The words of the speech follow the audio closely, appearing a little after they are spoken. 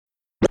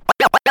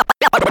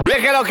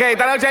¿qué es lo que?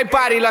 Esta noche hay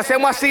party, lo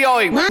hacemos así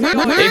hoy. ¿Y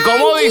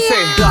cómo dice?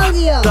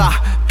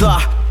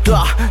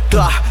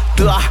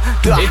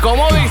 ¿Y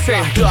cómo dice?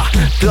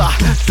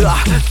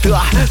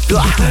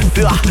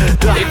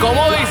 ¿Y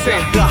cómo dice?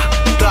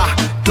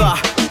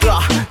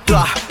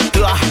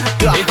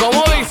 ¿Y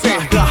cómo dice?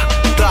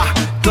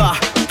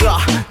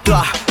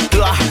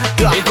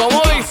 ¿Y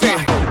cómo dice?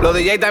 Los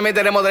DJ también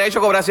tenemos derecho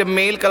a cobrar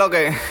 100,000, ¿qué es lo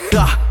que?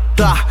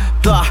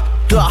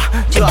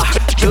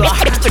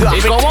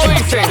 ¿Y cómo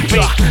dice?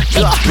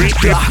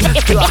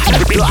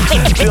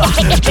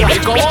 ¿Y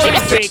cómo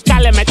dice?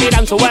 Cale me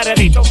tiran su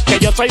heredito, que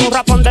yo soy un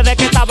rapón desde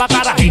que estaba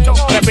carajito.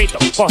 Repito,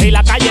 cogí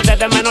la calle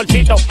desde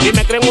menorcito y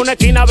me creé en una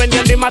esquina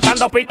vendiendo y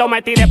matando pito.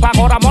 Me tiré pa'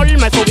 Goramol,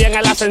 me subí en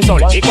el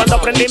ascensor y cuando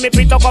prendí mi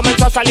pito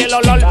comenzó a salir el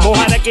olor.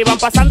 Mujeres que iban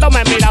pasando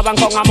me miraban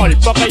con amor,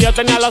 porque yo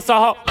tenía los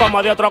ojos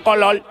como de otro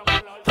color.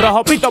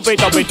 Rojo pito,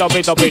 pito, pito,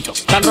 pito, pito.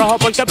 Tan rojo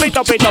porque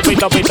pito, pito,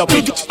 pito, pito,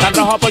 pito. Tan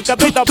rojo porque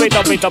pito,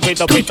 pito, pito,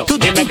 pito, pito.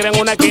 Y me creen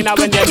en una esquina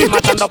vendiendo y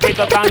matando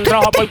pito. Tan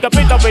rojo porque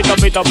pito, pito,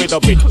 pito,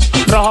 pito, pito.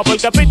 Rojo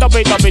porque pito,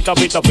 pito, pito,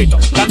 pito, pito.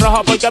 Tan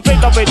rojo porque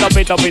pito, pito,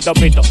 pito, pito,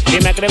 pito. Y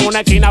me creen en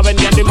una esquina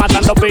vendiendo y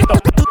matando pito.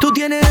 Tú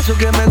tienes eso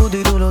que me gusta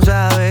y tú lo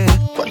sabes.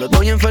 Cuando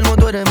estoy enfermo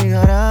tú eres mi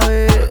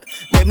jarabe.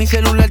 De mi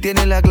celular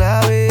tienes la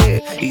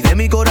clave y de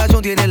mi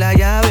corazón tienes la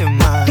llave,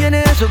 ma.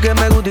 Tienes eso que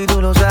me gusta y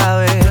tú lo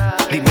sabes.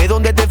 Dime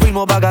dónde te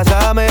firmo pa'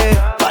 casarme.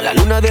 Pa' la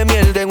luna de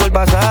miel tengo el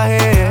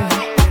pasaje,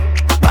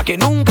 pa' que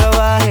nunca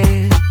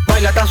baje.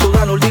 Baila, está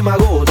sudando última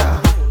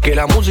gota, que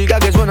la música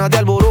que suena te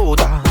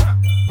alborota.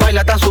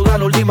 Baila, está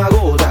sudando última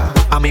gota,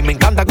 a mí me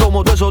encanta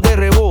como todo eso te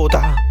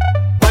rebota.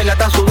 Baila,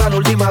 está sudando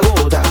última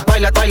gota.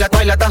 Baila, baila,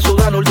 baila, está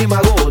sudando última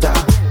gota.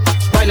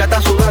 Baila,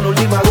 está sudando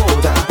última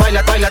gota.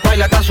 Baila, baila,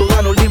 baila, está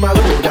sudando última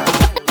gota.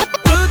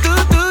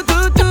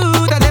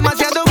 Tú, estás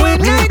demasiado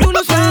buena y tú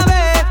lo sabes.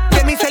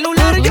 De mi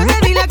celular yo te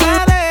di la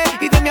clave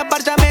y de mi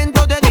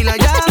apartamento te di la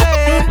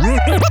llave.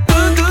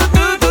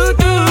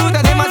 Tú,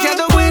 estás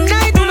demasiado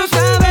buena y tú lo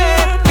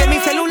sabes. De mi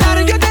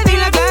celular yo te di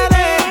la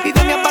clave y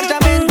de mi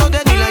apartamento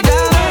te di la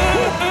llave.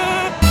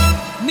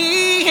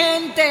 Mi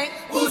gente,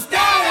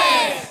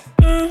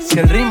 si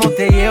el ritmo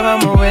te lleva a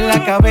mover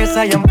la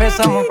cabeza, ya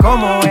empezamos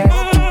como es.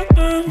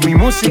 Mi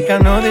música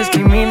no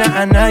discrimina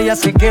a nadie,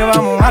 así que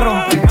vamos a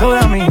romper.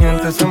 Toda mi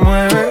gente se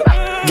mueve,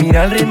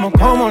 mira el ritmo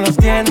como los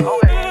tiene.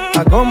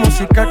 Hago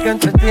música que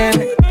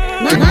entretiene.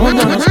 El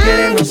mundo nos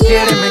quiere, me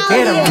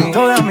quiere a mí.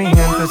 Toda mi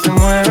gente se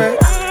mueve,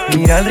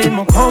 mira el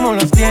ritmo como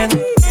los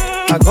tiene.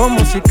 Hago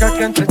música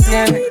que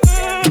entretiene.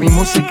 Mi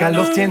música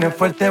los tiene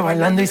fuerte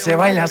bailando y se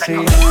baila así.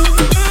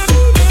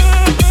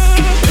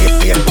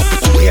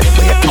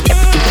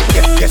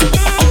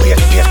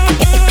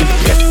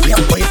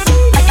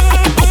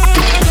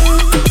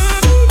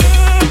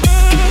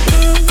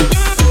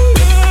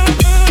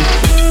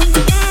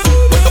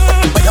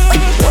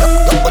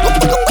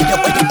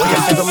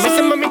 Hace 2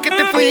 meses, mami, que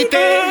te fuiste,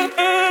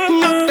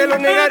 no te lo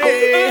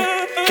negaré,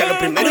 que a lo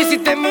primero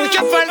hiciste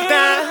mucha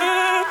falta,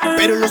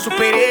 pero lo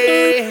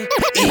superé.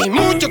 Y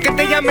mucho que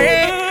te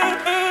llamé,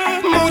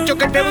 mucho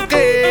que te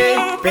busqué,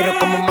 pero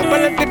como más para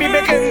adelante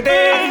vive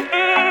gente,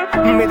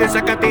 me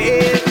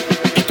desacaté.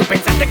 Y tú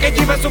pensaste que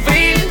yo iba a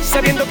sufrir,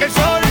 sabiendo que el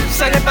sol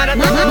sale para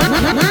todos.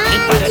 Y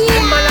para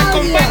estar mal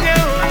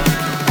acompañado,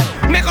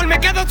 mejor me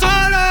quedo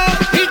solo.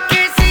 Y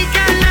que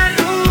siga la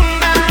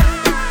rumba,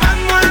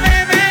 vamos a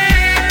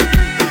beber.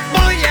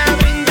 Voy a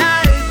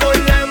brindar por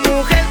la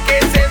mujer que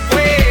se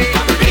fue.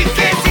 Y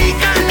que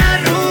siga la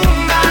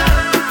rumba,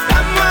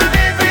 vamos a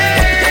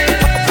beber.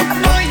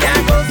 Voy a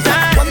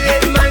gozar,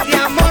 el mal de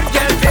amor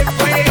ya se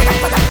fue.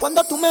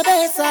 cuando tú me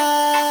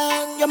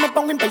besas, yo me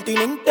pongo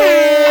impertinente.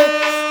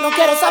 No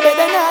quiero saber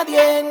de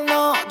nadie,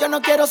 no, yo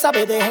no quiero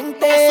saber de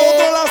gente.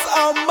 Nosotros las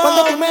amamos.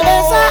 Cuando tú me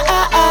besas,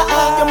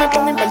 yo me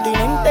pongo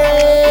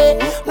impertinente.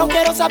 No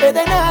quiero saber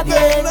de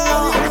nadie,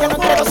 no, yo no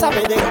quiero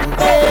saber de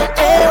gente.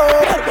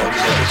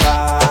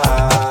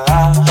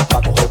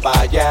 Pa' coger pa'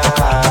 allá,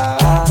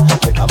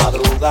 esta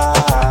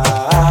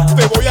madrugada.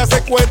 Te voy a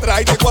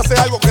secuestrar y te voy a hacer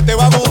algo que te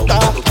va a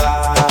gustar.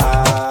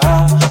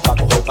 Pa'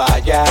 coger pa'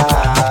 allá,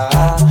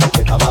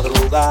 esta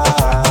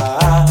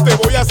madrugada. Te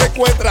voy a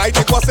secuestrar y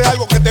te voy a hacer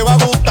algo que te va a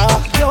gustar.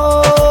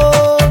 Yo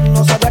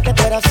no sabía que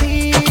tú eras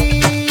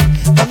así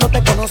cuando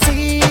te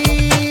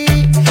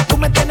conocí. Tú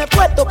me tienes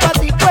puesto pa'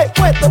 ti,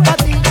 puesto pa'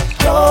 ti.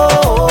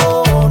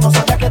 Yo no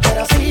sabía que tú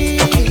eras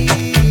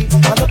así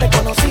cuando te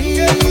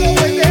conocí.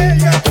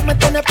 Tú me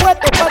tienes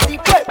puesto pa' ti,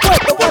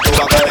 puesto pa' ti.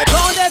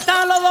 ¿Dónde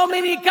están los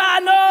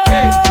dominicanos?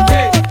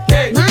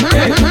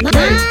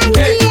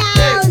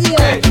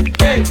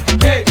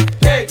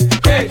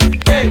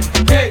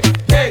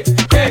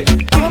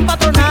 Estamos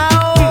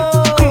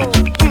empatronados,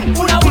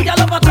 una bulla a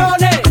los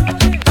patrones.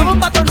 Estamos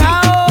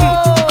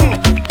empatronados,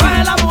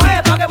 trae la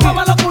mujer pa' que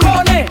mueva los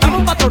culones. Estamos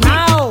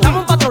empatronados,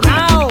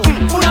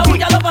 una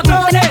bulla a los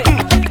patrones.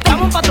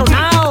 Estamos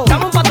empatronados,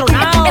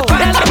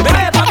 trae la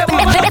mujer pa' que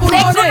mueva los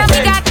culones. Tengo una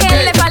amiga que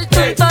le falta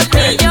un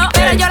tornillo,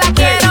 pero yo la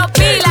quiero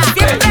pila.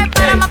 Siempre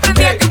para más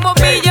prendida que un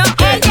bombillo.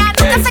 Ella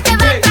nunca se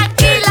queda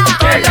tranquila.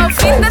 Todos los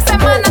fines de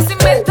semana se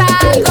inventa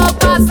algo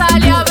pa'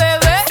 salir a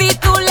beber. Si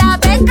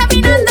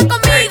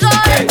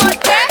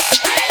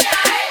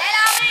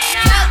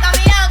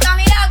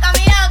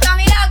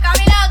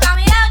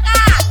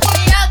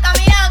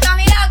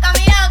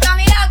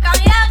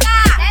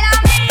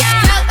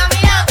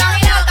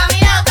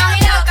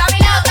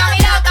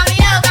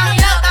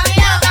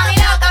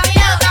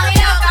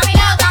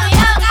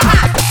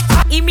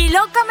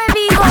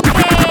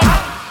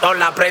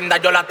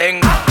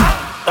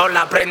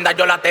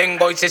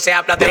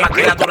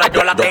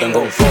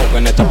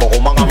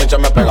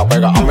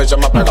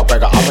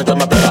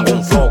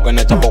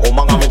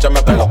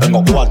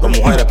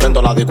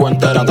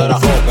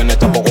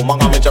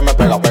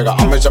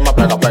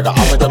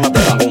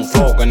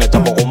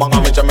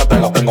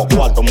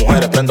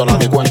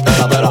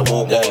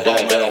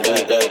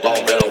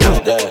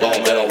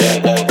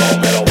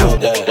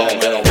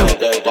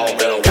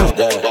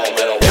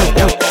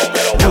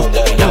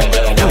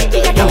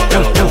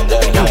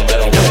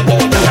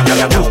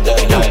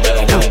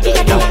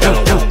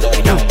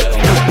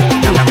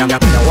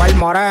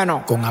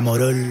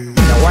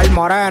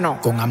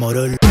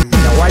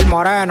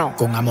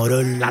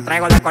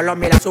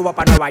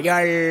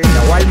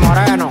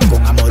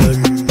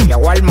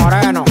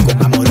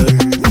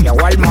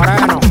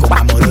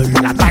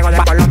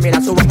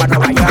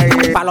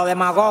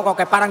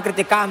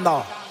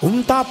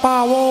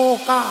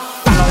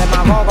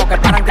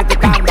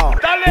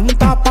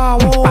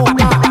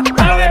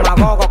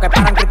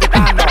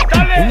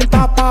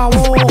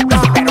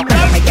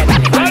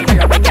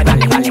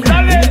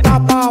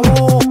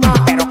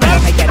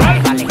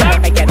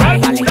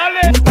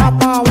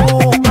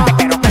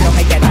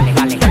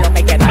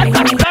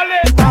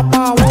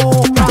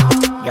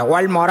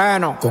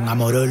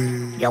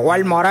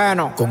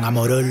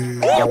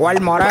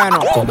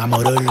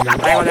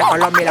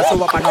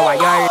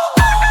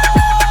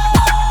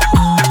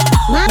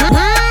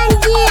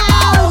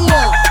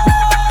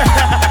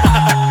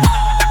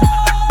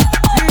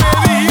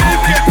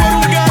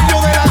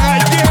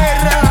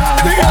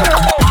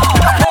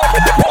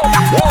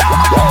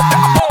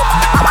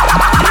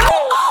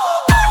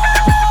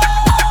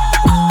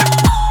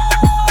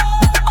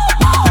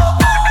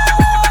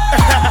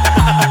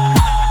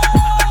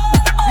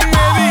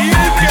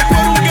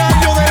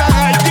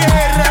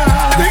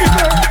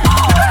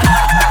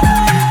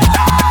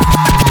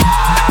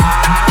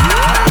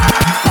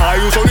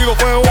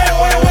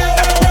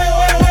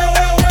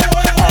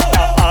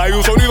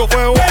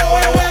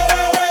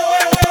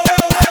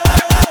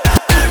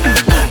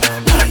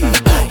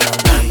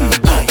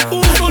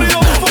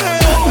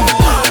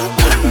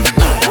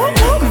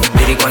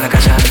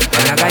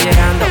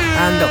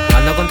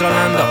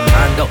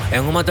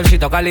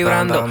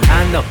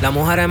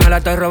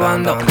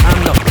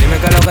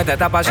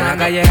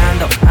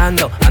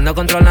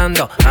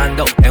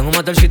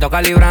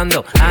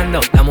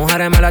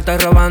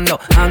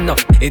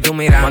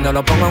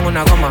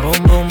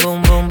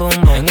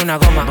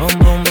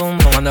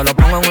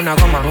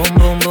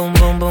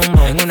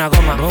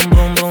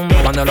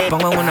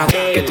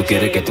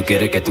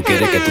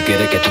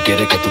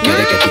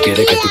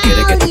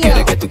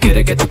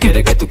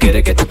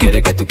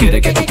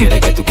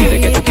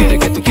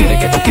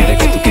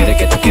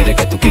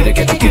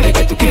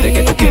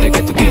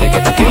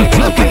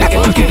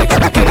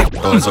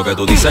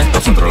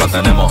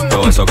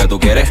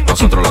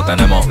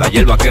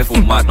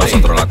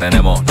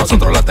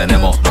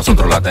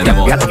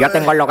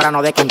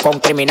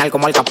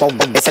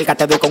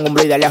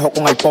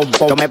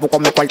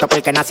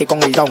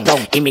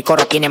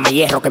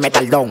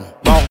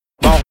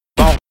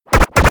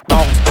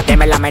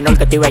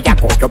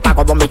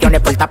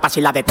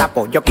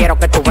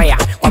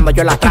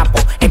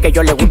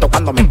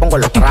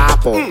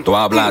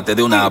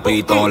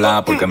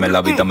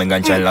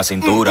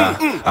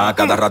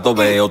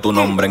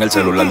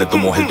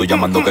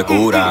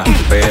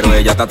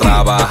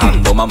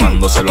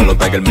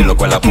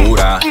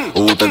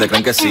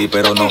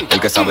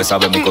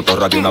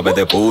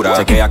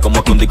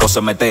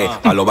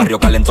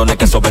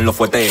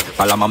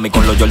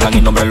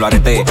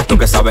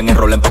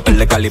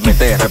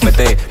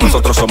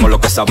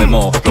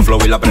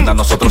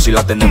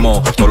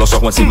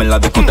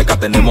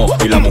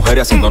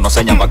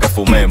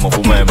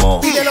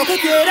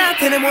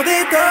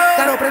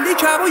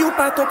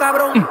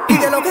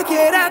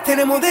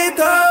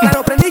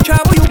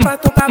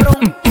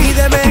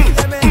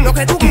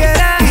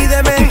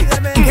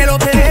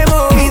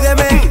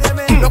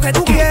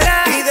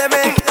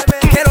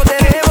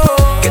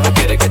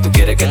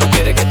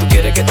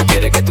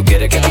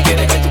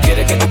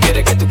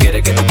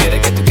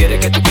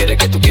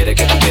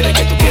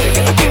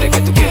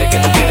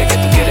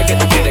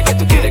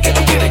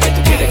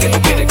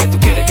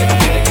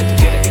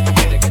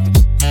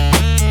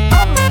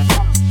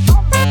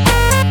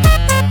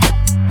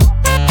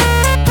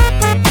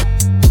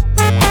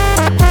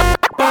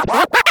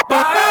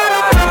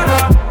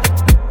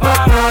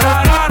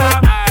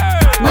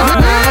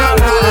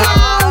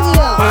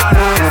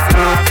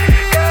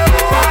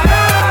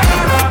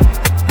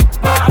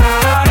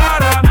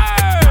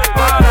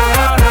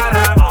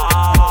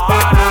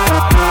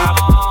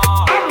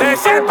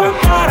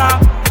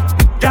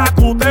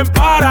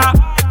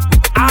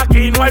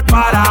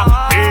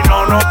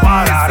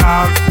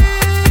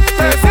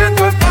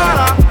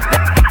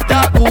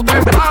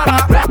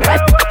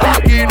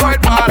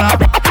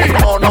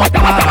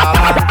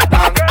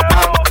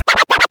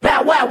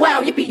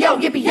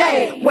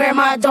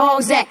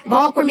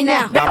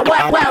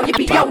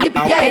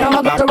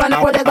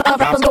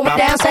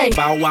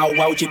bow, wow,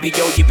 wow,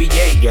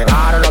 GPJ.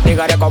 Llegaron los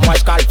tigres como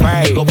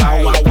Scarface. Digo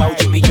bow, wow, wow,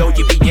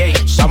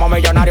 GPJ. Somos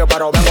millonarios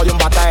pero vengo de un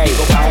batey.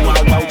 Digo bow,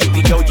 wow, wow,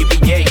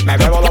 GPJ. Me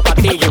bebo 2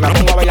 pastillas y me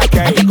pongo a bailar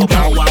Jay. Digo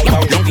bow, wow,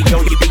 wow,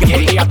 GPJ.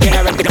 El día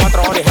tiene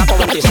 24 horas y rato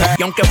 26.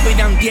 Y aunque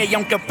pidan 10 y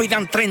aunque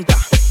pidan 30,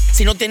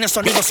 si no tiene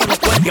sonido, eso no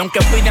cuenta. Y aunque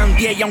pidan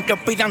 10 y aunque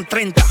pidan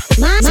 30,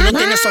 si no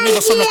tiene sonido,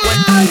 eso no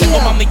cuenta. Tengo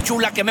mami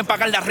chula que me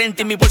pagan la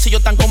renta y mi bolsillo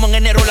tan como en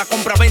enero la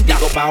compra-venta.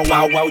 Digo bow,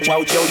 wow, wow,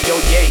 wow, yo.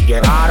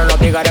 Llegaron los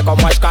tigres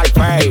como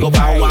Scarface. Digo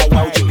bow, wow,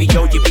 wow,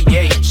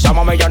 GPJ.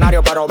 Somos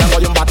millonarios pero vengo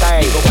de un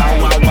batey. Digo bow,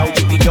 wow, wow,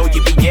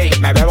 GPJ.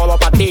 Me bebo 2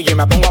 pastillas y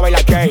me pongo a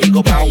bailar Jay.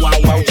 Digo bow, wow,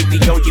 wow,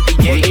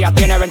 GPJ. El día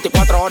tiene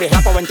 24 horas y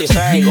rato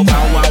 26. Digo bow,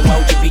 wow,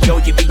 wow,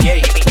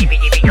 GPJ.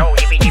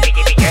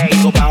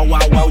 Digo bow, wow,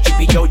 wow,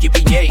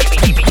 GPJ.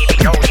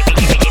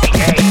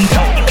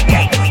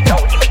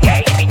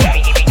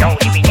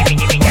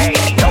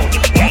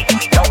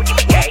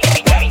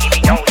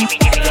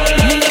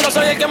 Yo no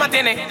soy el que más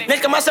tiene, ni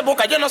el que más se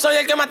busca. Yo no soy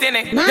el que más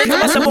tiene, ni el que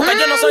más se busca.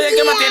 Yo no soy el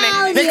que más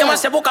tiene, ni el que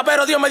más se busca.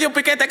 Pero Dios me dio un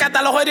piquete que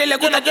hasta los oídos le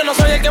gusta. Yo no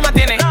soy el que más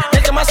tiene, ni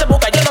el que más se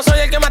busca. Yo no soy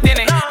el que más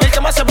tiene, ni el que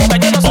más se busca.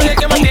 Yo no soy el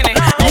que más tiene,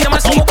 ni el que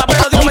más se busca.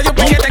 Pero Dios me dio un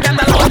piquete que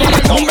hasta los oídos le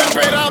gusta. No me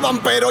esperaban,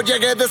 pero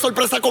llegué de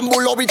sorpresa con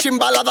Bulovi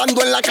chimbala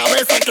dando en la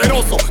cabeza.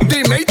 Asqueroso,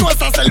 dime y tú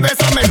esa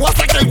cerveza. Me voy a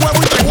sacar el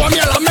huevo y te voy a mí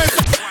a la mesa.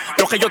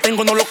 Lo que yo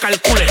tengo no lo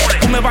calcule.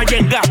 Tú me vas a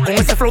llegar con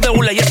ese flow de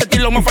hule y ese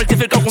estilo más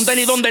falsificado con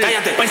tenis donde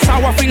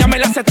pensado afíname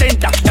la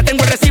 70. Ya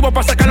tengo el recibo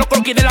para sacar los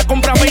croquis de la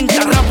compra-venta.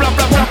 Bla, bla,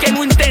 bla, bla, que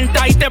no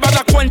intenta y te vas a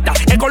dar cuenta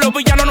que con los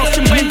villanos no se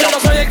inventa. Yo no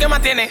soy el que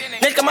más tiene,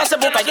 ni el que más se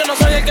busca. Yo no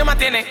soy el que más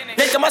tiene,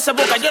 ni el que más se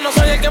busca. Yo no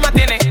soy el que más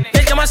tiene, ni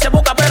el que más se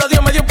busca. Pero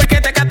Dios me dio un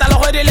piquete que hasta los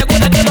oídos le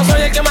gusta. Yo no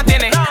soy el que más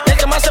tiene, ni el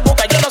que más se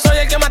busca. Yo no soy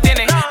el que más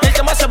tiene, ni el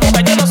que más se busca.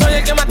 Yo no soy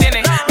el que más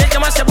tiene, ni el que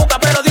más se busca.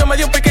 Pero Dios me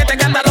dio un piquete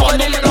que hasta los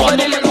oídos le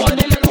gusta.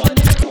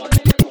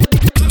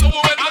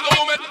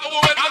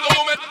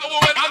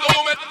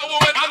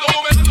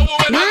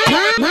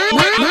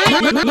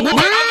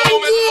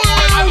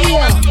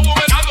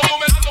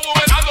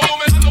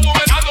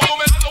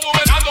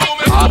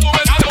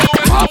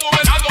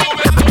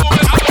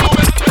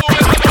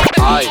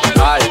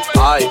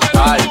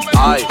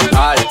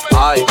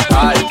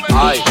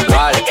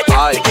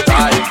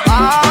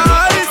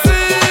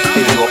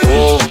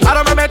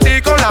 Ahora me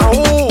metí con la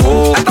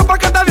U. Esto pa'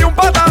 que te di un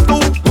patatú.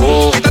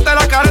 Quítate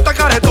la careta,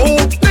 caretú.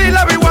 Dile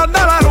a mi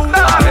Wanda la luz.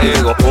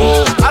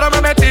 Ahora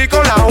me metí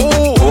con la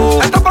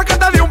U. Esto pa' que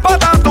te di un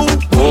patatú.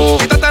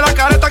 Quítate la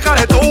careta,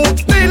 caretú.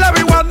 Dile a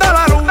mi Wanda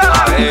la luz.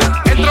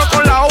 Entro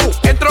con la U,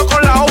 entro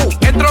con la U,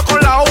 entro con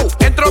la U,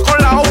 entro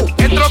con la U,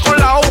 entro con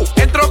la U,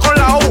 entro con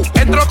la U,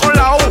 entro con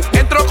la U,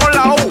 entro con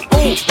la U.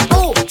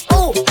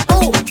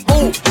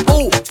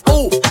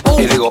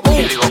 Y digo.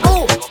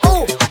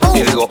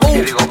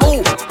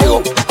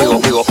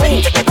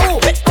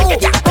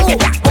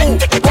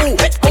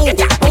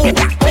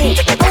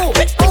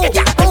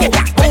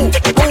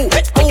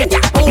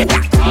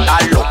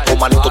 Dalo,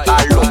 manito,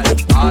 dalo.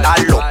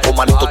 Dalo,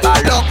 manito,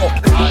 dalo.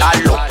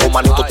 Dalo,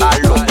 manito,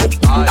 dalo.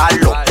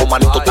 Dalo,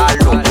 manito,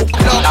 dalo.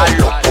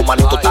 Dalo,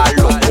 manito,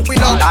 dalo.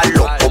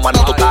 Dalo,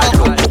 manito,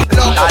 dalo.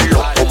 Dalo,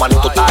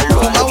 manito, dalo.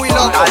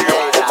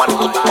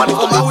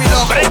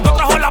 Prendo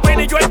trajo la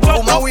pena y yo el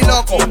coco.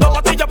 Dos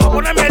pastillas pa'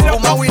 ponerme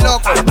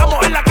loco.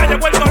 Andamos en la calle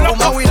vuelto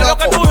loco. Es lo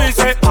que tú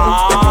dices.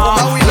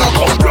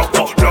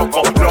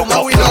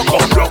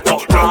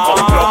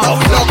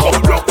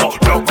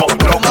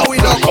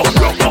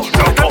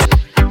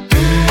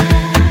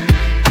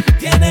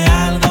 Tiene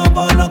algo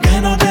por lo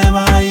que no te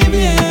va a ir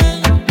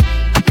bien.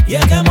 Y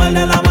es que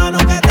muerde la mano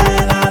que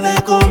te da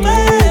de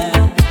comer.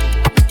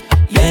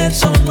 Y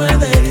eso no es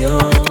de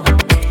Dios,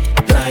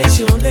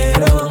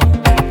 traicionero.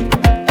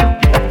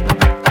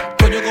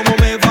 Coño, como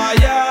me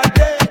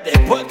fallaste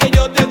después que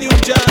yo te di un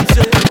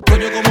chance.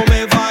 Coño, como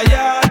me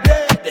fallaste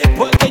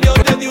después que yo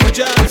te di un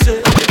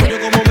chance. Coño,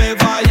 como me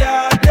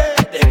fallaste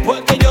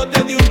después que yo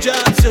te di un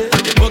chance.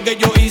 Después que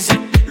yo hice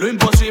lo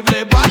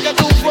imposible para que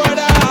tú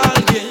fueras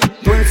alguien.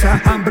 Tú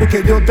esa hambre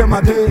que yo te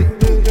maté.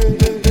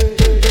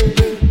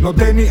 No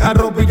tenía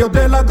ropa y yo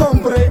te la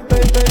compré.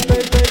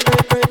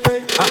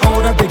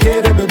 Ahora te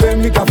quieres beber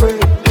mi café.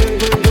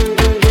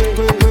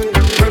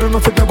 Pero no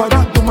se te va a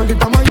dar tu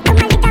maldita maíz.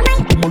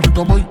 Tu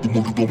maldita maíz, tu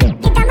maldita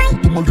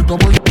maíz. Tu maldita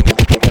maíz.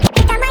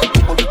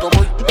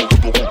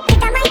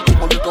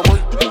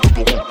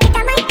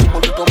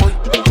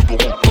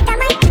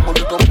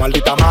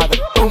 Maldita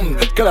madre,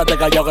 quédate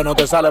callado que no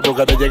te sale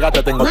porque te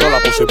llegaste, tengo todas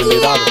las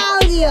posibilidades.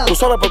 Tú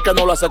sabes por qué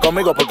no lo haces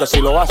conmigo, porque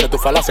si lo haces tu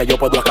falacia yo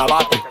puedo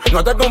acabarte.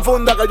 No te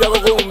confundas que yo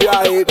hago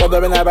cumbia y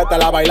cuando vienes a verte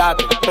la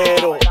bailate.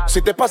 Pero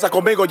si te pasa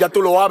conmigo ya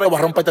tú lo sabes, voy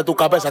a romperte tu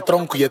cabeza,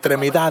 tronco y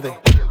extremidades.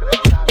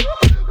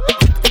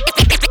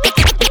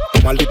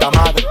 Maldita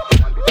madre,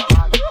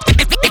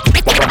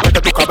 voy a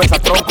romperte tu cabeza,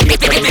 tronco y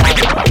extremidades.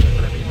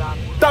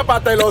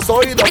 Tápate los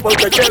oídos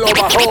porque Chelo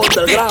bajó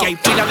del Que ground. hay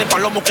pila de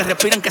palomos que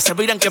respiran, que se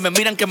viran, que me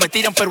miran, que me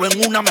tiran, pero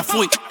en una me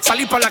fui.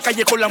 Salí para la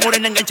calle con la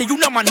morena enganché y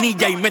una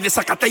manilla y me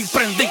desacaté y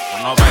prendí.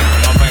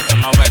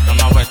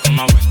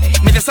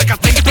 Me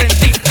desacaté y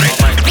prendí.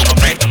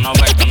 tú no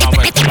ves, tú no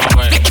ves, tú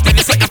no ves. Me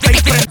desacaté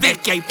y prendí.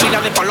 Que hay pila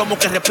de palomos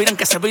que respiran,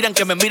 que se viran,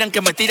 que me miran,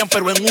 que me tiran,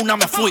 pero en una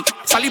me fui.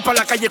 Salí para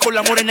la calle con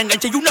la morena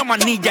enganché y una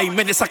manilla y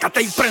me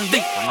desacaté y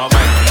prendí. Tú no ves,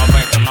 tú no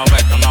ves, tú no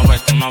ves, tú no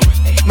ves, tú no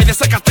ves. Me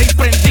desacaté y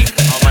prendí.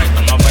 Tú no ves,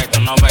 tú no ves, tú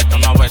no ves, tú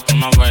no ves, tú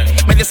no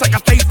ves. Me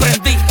desacaté y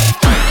prendí.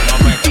 Tú no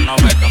ves, tú no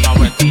ves, tú no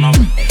ves, tú no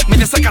ves. Me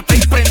desacaté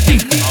y prendí.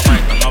 Tú no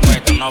ves, tú no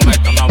ves, tú no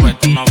ves, tú no ves,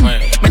 tú no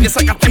ves. Me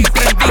desacaté y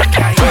prendí.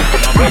 Tú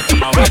no ves, tú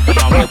no ves, tú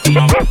no ves, tú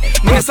no ves.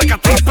 Me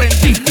desacaté y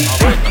prendí. Tú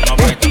no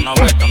ves, tú no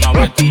ves, tú no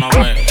ves, tú no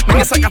ves. Me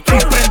desacaté y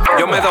prendí.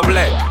 Yo me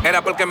doblé,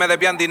 era porque me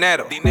debían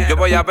dinero. Yo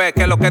voy a ver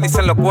qué es lo que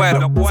dicen los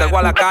cueros. Salgo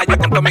a la calle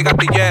con todos mis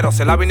gatilleros.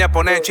 Se la vine a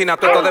poner en China,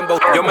 todo de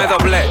embustero. Yo me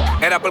doblé,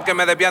 era porque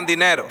me debían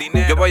dinero.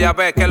 Yo voy a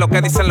ver qué es lo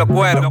que dicen los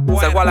cueros.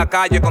 Salgo a la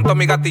calle con todos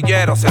mis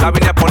gatilleros. Se la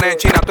vine a poner en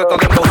China, todo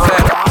de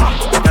embustero.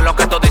 ¿Qué es lo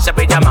que tú dices,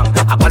 pijaman?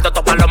 Acuerdo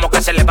estos palomos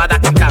que se le va a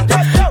dar quicando.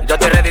 Yo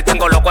estoy ready,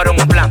 tengo los cueros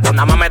en un plan.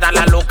 Nada más me da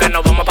la luz que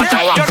nos vamos pa' San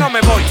Juan. Yo no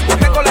me voy,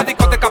 tengo la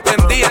discoteca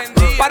prendida.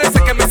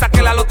 Parece que me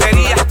saqué la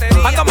lotería.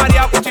 Ando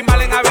mareado con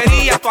chimbal en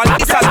avería.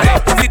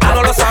 Actualízate, si tú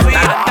no lo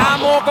sabías.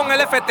 Andamos con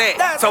el FT,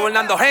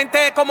 sobornando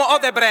gente como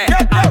Odebrecht.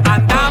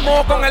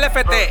 Andamos con el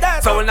FT,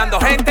 sobornando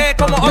gente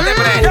como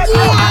Odebrecht.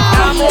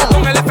 Andamos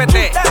con el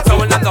FT,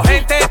 sobornando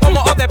gente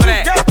como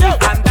Odebrecht.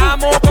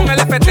 Andamos con el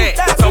FT,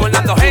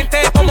 sobornando gente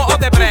como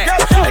Odebrecht.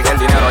 Es que el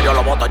dinero yo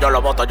lo boto, yo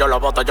lo boto, yo lo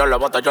boto, yo lo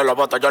boto, yo lo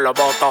boto, yo lo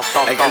boto.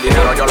 Es que el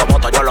dinero yo lo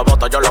boto, yo lo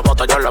boto, yo lo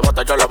boto, yo lo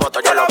boto, yo lo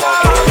boto, yo lo boto.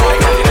 Es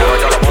que el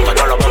dinero yo lo boto,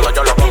 yo lo boto,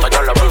 yo lo boto,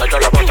 yo lo boto, yo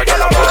lo boto, yo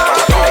lo boto.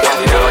 Es que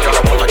el dinero yo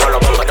lo boto, yo lo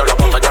boto, yo lo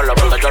boto, yo lo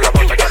boto, yo lo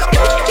boto, yo lo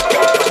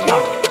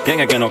boto. ¿Quién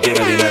es que no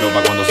quiere dinero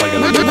para cuando salga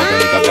el último que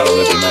ni captado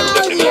de primero?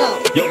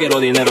 Yo quiero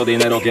dinero,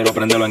 dinero, quiero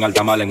prenderlo en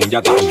alta mar en un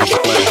yate con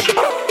pasafuego.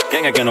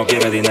 ¿Quién es que no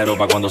quiere dinero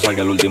para cuando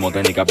salga el último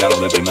tenis capeado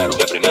de primero?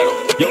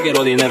 Yo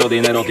quiero dinero,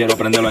 dinero, quiero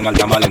prenderlo en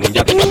alta mar en un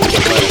yate con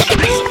pasafuego.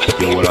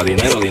 Yo vuelo a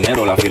dinero,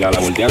 dinero, la fila la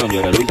voltearon, yo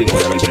era el último, yo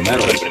era el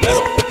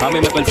primero. A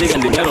mí me persigue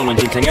el dinero, no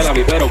enchinchen el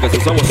avipero, que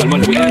si somos el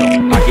buen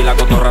cuidero. Aquí la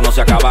cotorra no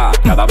se acaba,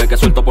 cada vez que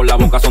suelto por la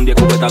boca son 10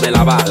 cubetas de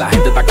lava. La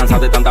gente está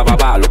cansada de tanta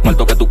baba, los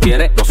cuartos que tú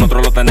quieres,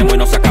 nosotros los tenemos y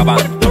no se acaban.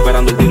 Yo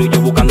esperando el tiro y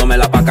yo buscándome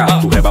la paca.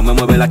 Tu jeva me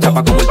mueve la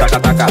chapa como el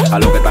taca-taca. A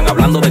lo que están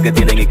hablando de que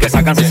tienen y que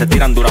sacan, si se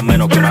tiran duran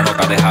menos que una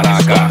nota de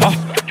jaraca.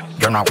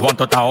 Yo no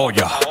aguanto esta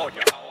olla.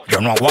 Yo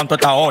no aguanto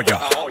esta olla.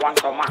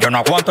 Yo no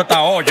aguanto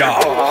esta olla.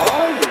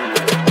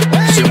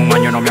 Si en un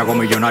año no me hago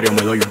millonario,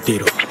 me doy un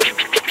tiro.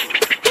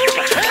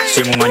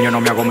 Si en un año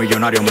no me hago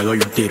millonario, me doy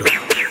un tiro.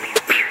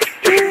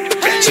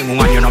 Si en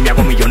un año no me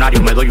hago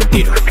millonario, me doy un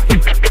tiro.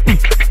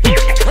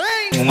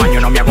 En un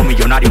año no me hago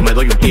millonario, me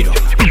doy un tiro.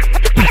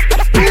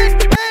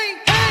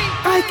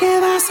 Hay que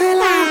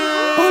dársela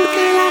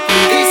porque la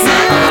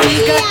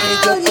Diga que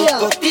yo estoy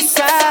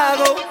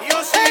cotizado,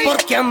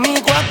 porque a mi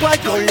guagua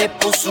yo le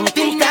puse un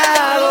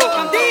tintado.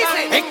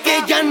 Es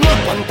que ya no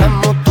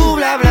aguantamos tu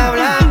bla bla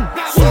bla.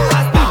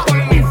 Hasta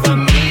por mi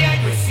familia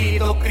yo he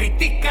sido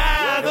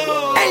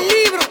criticado. El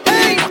libro,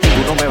 Pa' que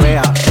tú no me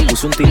veas, te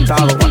puse un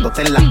tintado. Cuando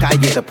esté en la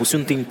calle, te puse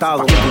un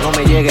tintado. Que tú no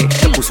me llegues,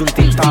 te puse un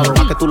tintado.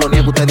 Más que tú lo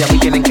niegues, ustedes a mí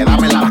tienen que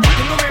dármela.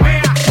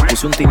 Te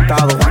puse un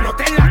tintado.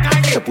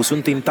 Te puse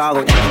un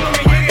tintado.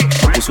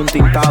 Te puse un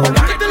tintado.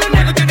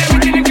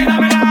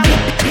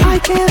 hay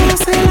que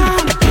dársela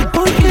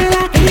porque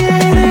la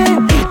quiere.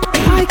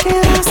 Hay que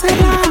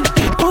dársela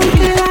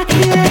porque la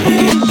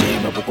quiere.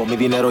 Me ocupo mi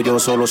dinero yo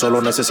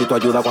solo necesito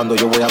ayuda cuando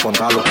yo voy a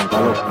contarlo.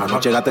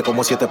 Anoche gasté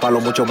como 7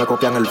 palos, muchos me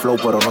copian el flow,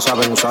 pero no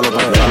saben usarlo.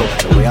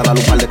 Te voy a dar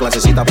un par de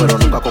clasecitas, pero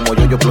nunca como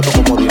yo exploto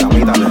como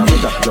dinamita.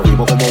 Yo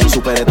vivo como un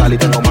superetal y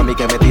tengo mami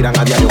que me tiran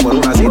a diario por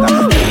una cita.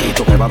 Y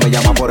tu jeva me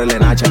llama por el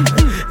enacha,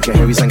 que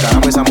heavy se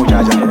encarama esa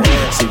muchacha.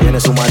 Si viene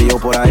su marido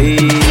por ahí,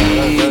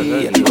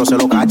 el libro se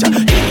lo cacha.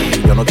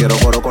 Y yo no quiero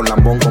coro con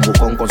lambón, con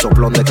bucón, con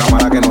soplón de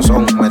cámara que no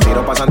son. Me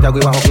tiro pa' Santiago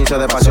y bajo 15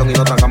 de pasión y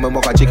nos trancamos en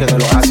Boca Chica en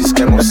el oasis,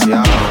 que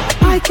emoción.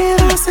 Hay que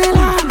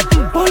dársela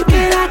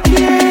porque la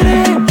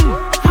quiere.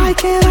 Hay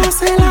que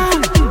dársela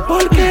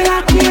porque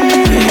la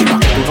quiere. Pa'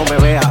 que tú no me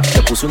veas,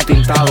 te puse un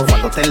tintado.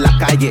 Cuando esté en la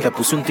calle, te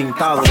puse un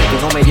tintado. Que tú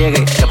no me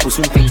llegues, te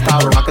puse un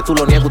tintado. Más que tú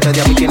lo niegues,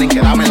 ustedes a mí tienen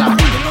que dármela.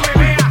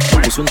 Te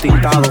puse un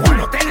tintado.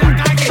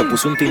 Te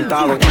puse un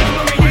tintado.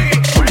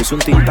 Te puse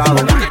un tintado.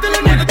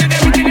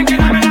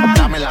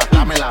 Dámela,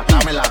 dámela,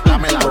 dámela,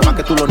 dámela. Por más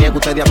que tú lo niegues,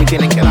 ustedes a mí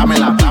tienen que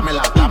dármela.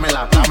 Dámela,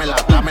 dámela, dámela,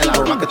 dámela.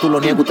 Por más que tú lo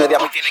niegues, ustedes a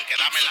mí tienen que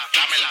dármela.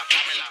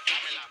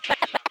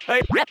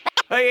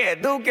 Oye,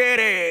 ¿tú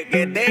quieres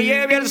que te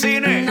lleve al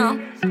cine? No.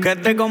 Que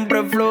te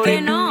compre flores.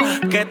 Que no.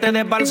 Que te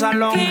dé pa'l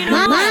salón. Que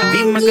no.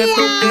 Dime que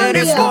tú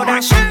quieres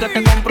corazón. Que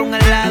te compre un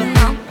helado.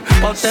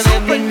 No. O te dé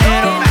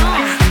dinero. No.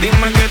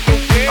 Dime que tú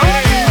quieres.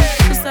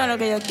 Tú sabes lo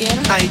que yo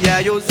quiero. Ay, ya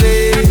yo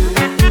sé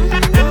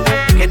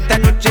que esta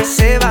noche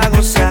se va a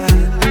gozar.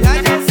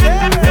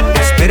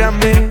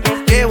 Espérame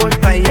que voy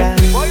para allá.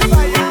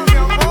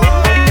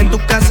 En tu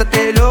casa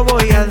te lo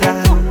voy a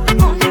dar.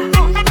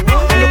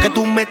 Lo que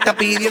tú me estás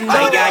pidiendo.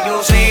 Ay, ya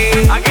yo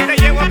sé. Aquí te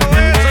llevo a todo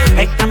eso.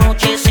 Esta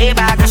noche se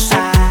va a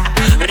gozar.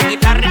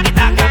 Riquita,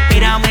 riquita,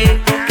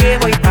 espérame que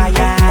voy para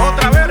allá.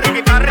 Otra vez,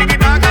 riquita,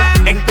 riquita.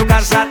 En tu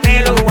casa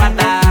te lo voy a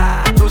dar.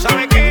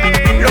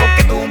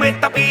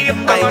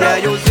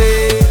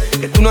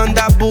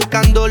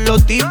 lo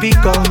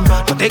típico.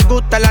 No te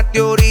gusta la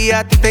teoría,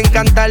 a ti te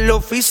encantan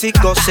los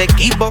físicos. Se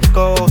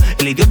equivocó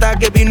el idiota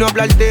que vino a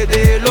hablarte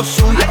de lo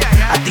suyo.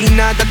 A ti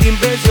nada te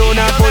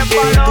impresiona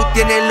porque tú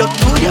tienes lo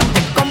tuyo.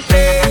 Te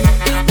compré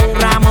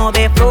un ramo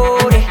de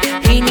flores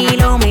y ni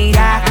lo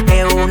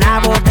miraste. Una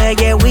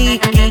botella de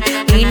whisky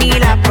y ni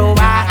la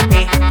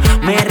probaste.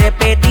 Me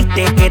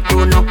repetiste que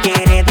tú no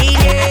quieres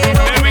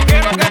dinero.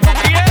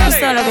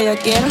 Eso es lo que yo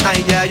quiero.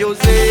 Ay, ya yo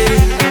sé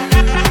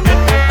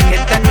que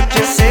esta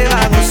noche se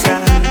va a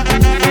gozar.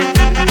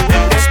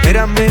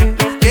 Espérame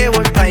que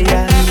voy para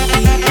allá.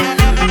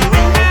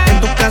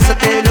 En tu casa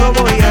te lo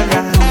voy a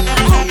dar.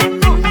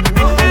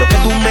 Lo que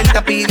tú me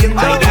estás pidiendo.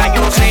 Ay, ya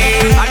yo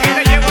sé. Aquí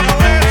te llevo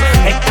todo eso.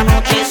 Esta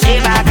noche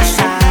se va a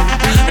gozar.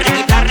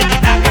 Riquita,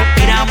 riquita,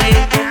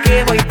 espérame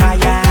que voy para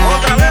allá.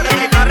 Otra vez,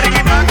 riquita,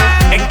 riquita.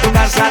 En tu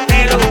casa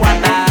te lo voy a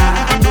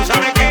dar. Tú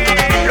sabes que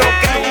Lo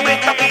que tú me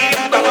estás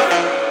pidiendo.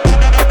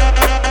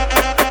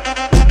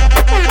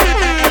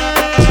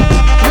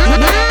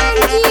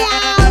 Mangee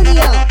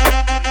Audio.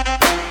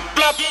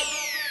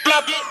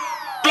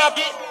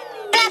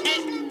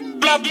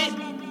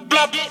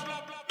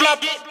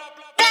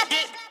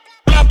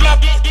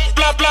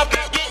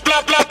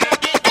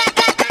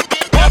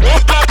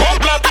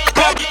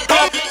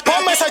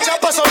 Ponme esa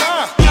chapa a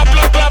sonar.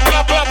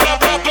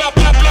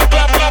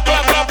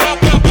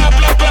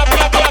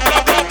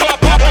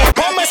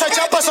 Ponme esa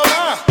chapa a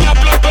sonar.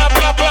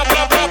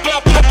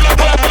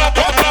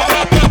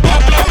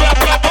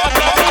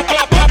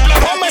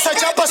 Ponme esa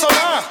chapa a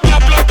sonar.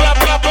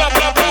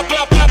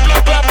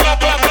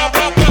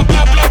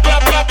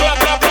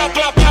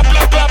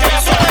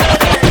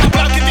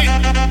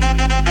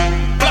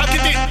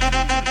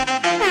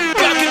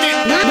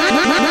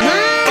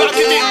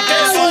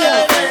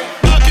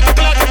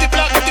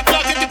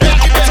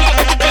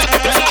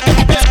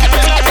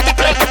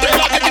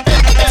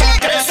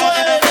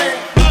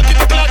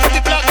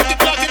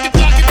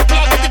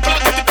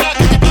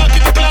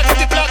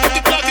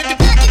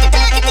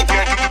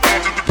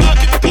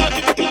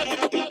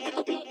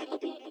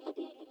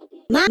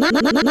 Mangee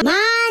Audio. Mangee